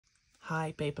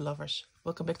Hi paper lovers,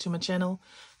 welcome back to my channel.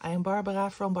 I am Barbara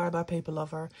from Barbara Paper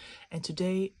Lover, and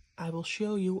today I will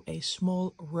show you a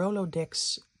small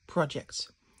rolodex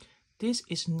project. This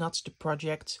is not the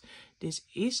project, this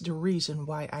is the reason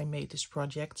why I made this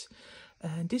project.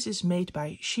 This is made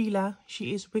by Sheila.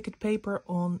 She is Wicked Paper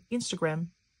on Instagram,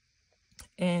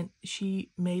 and she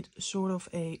made sort of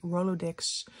a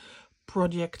rolodex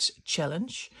project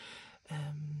challenge.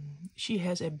 She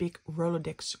has a big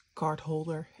rolodex card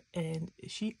holder, and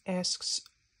she asks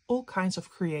all kinds of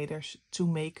creators to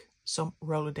make some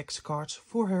rolodex cards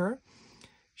for her.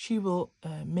 She will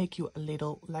make you a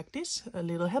little like this, a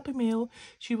little happy meal.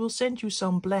 She will send you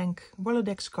some blank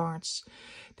rolodex cards,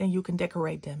 then you can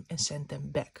decorate them and send them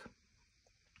back.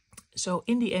 So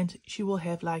in the end she will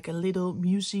have like a little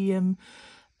museum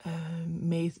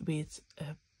made with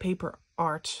paper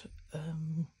art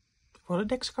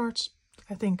rolodex cards,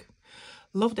 I think.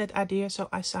 Love that idea, so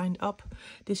I signed up.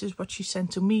 This is what she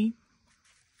sent to me.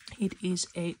 It is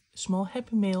a small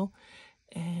happy mail,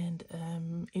 and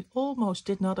it almost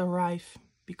did not arrive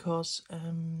because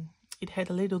it had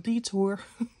a little detour.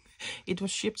 It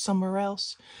was shipped somewhere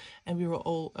else, and we were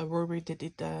all worried that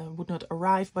it would not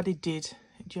arrive, but it did.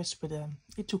 Just with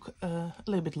it took a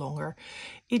little bit longer.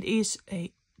 It is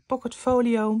a pocket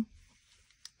folio,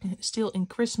 still in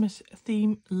Christmas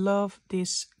theme. Love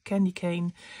this candy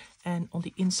cane, and on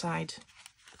the inside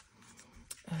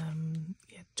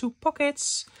two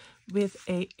pockets with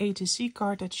A to Z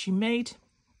card that she made,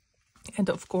 and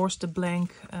of course the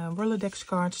blank rolodex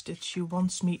cards that she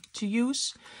wants me to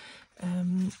use.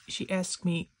 She asked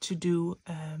me to do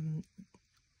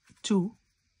two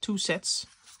sets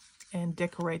and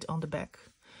decorate on the back,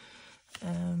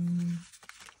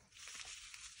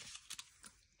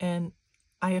 and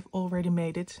I have already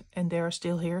made it, and they are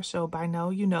still here, so by now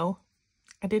you know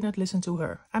I did not listen to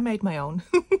her. I made my own.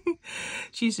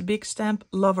 She's a big stamp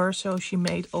lover, so she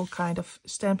made all kind of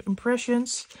stamp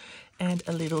impressions and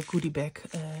a little goodie bag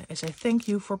as a thank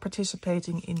you for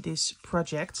participating in this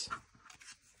project.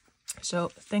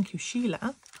 So thank you,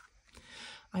 Sheila.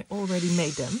 I already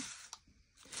made them.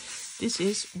 This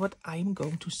is what I'm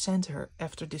going to send her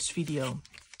after this video.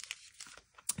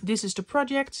 This is the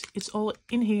project. It's all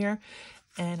in here.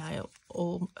 And I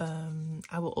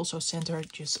will also send her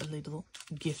just a little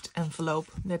gift envelope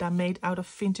that I made out of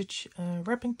vintage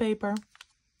wrapping paper.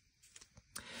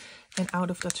 And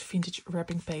out of that vintage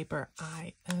wrapping paper,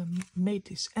 I made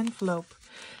this envelope.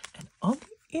 And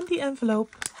in the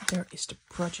envelope, there is the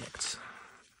project.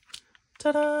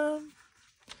 Ta-da!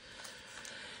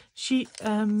 She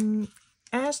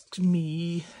asked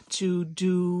me to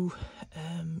do,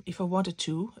 if I wanted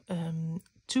to,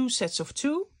 2 sets of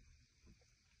 2.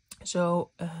 So,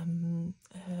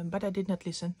 but I did not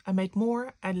listen. I made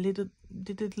more. I did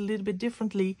it a little bit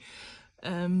differently.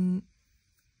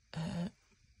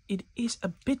 It is a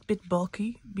bit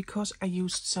bulky because I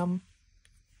used some,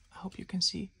 I hope you can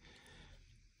see,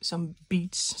 some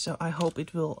beads. So I hope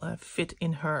it will fit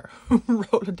in her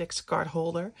rolodex card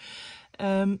holder.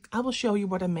 I will show you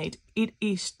what I made. It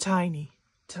is tiny.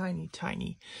 I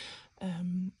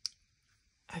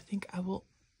think I will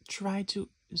try to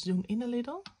zoom in a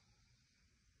little.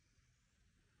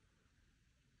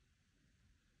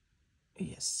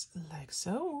 Yes, like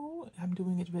so. I'm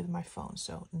doing it with my phone,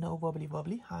 so no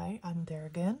wobbly. Hi, I'm there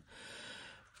again.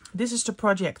 This is the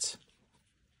project.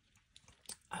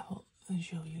 I will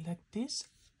show you like this,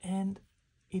 and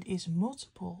it is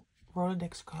multiple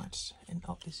rolodex cards. And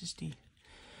oh, this is the,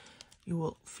 you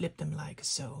will flip them like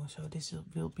so. So this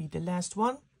will be the last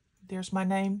one. There's my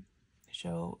name.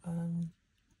 So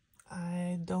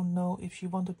I don't know if she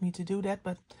wanted me to do that,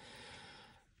 but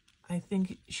I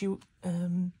think she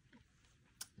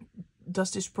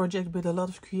does this project with a lot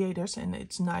of creators, and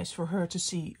it's nice for her to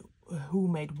see who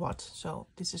made what. So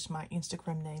this is my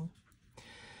Instagram name,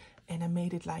 and I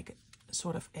made it like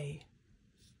sort of a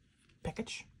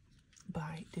package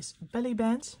by this belly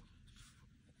band.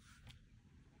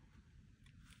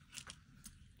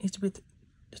 It's with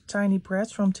the tiny bread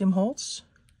from Tim Holtz,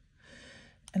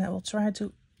 and I will try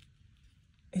to,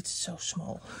 it's so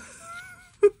small.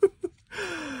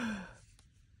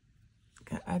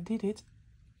 I did it.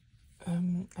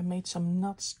 I made some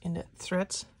knots in the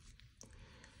thread,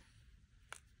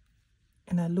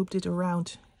 and I looped it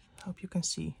around. Hope you can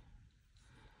see,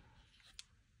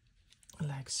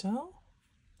 like so.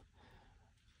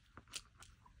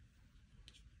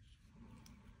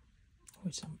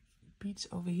 With some beads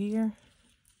over here.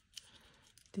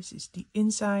 This is the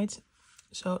inside.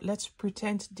 So let's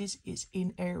pretend this is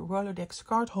in a rolodex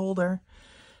card holder.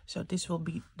 So this will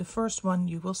be the first one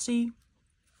you will see.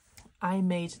 I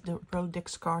made the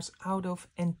Rolodex cards out of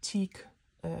antique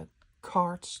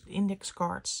cards, index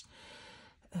cards.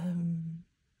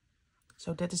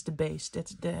 So that is the base.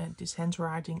 This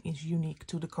handwriting is unique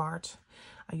to the card.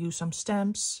 I use some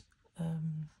stamps,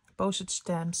 postage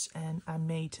stamps, and I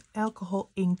made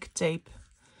alcohol ink tape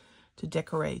to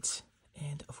decorate,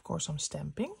 and of course some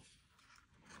stamping.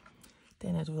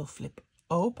 Then it will flip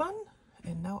open,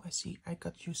 and now I see I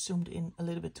got you zoomed in a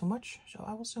little bit too much, so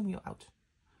I will zoom you out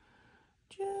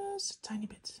just a tiny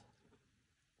bit,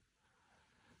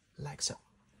 like so.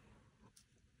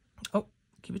 Oh,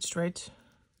 keep it straight.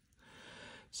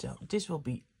 So this will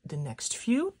be the next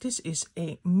view. This is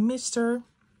a mister.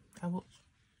 I will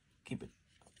keep it,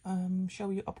 show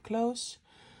you up close.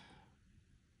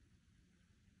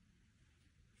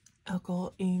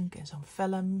 Alcohol ink and some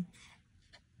vellum.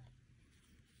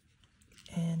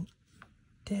 And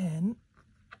then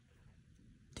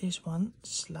this one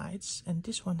slides, and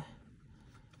this one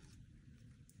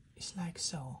is like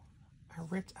so. I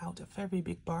ripped out a very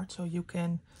big part so you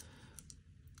can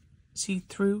see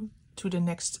through to the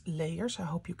next layers. I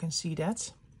hope you can see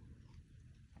that.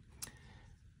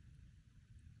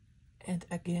 And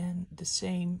again, the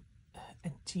same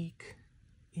antique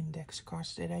index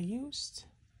cards that I used.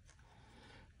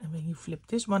 And when you flip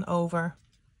this one over,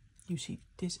 you see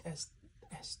this as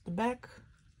the back,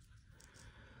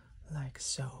 like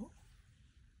so.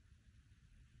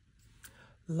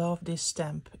 Love this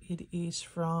stamp. It is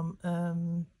from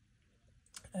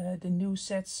the new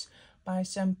sets by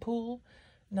Sam Poole.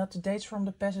 Not the dates from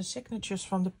the past, the signatures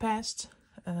from the past.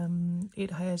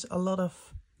 It has a lot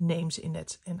of names in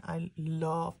it, and I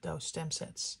love those stamp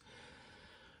sets.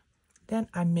 Then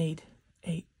I made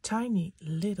a tiny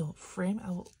little frame.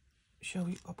 I will show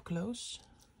you up close.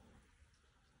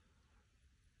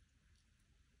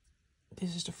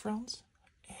 This is the front,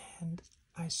 and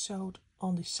I sewed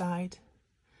on the side,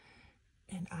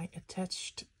 and I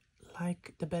attached,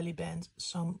 like the belly band,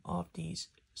 some of these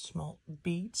small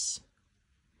beads,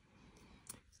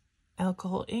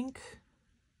 alcohol ink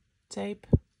tape,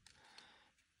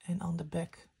 and on the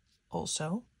back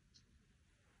also.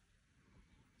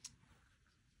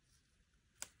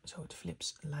 So it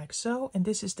flips like so, and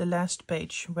this is the last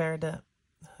page where the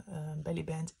belly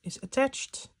band is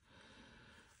attached.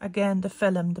 Again, the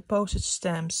vellum, the postage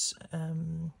stamps,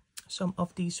 some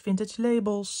of these vintage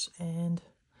labels, and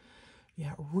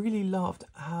yeah, really loved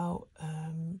how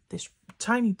this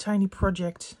tiny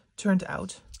project turned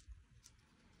out.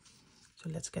 So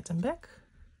let's get them back.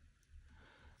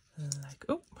 Like,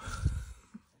 oh,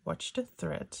 watch the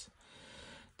thread.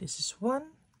 This is one,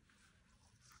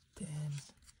 then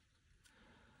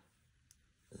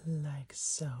like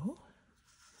so,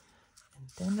 and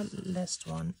then the last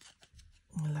one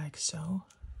like so,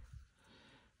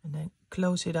 and then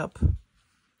close it up.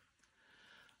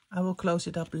 I will close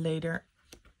it up later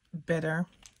better,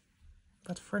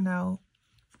 but for now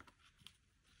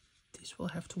this will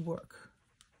have to work.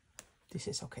 This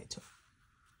is okay too.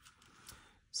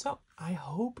 So I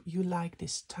hope you like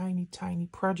this tiny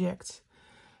project.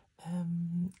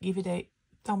 Give it a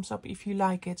thumbs up if you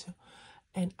like it,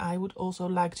 and I would also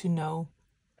like to know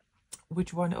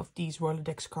which one of these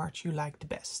Rolodex cards you like the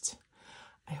best.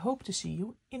 I hope to see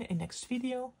you in a next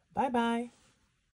video. Bye bye.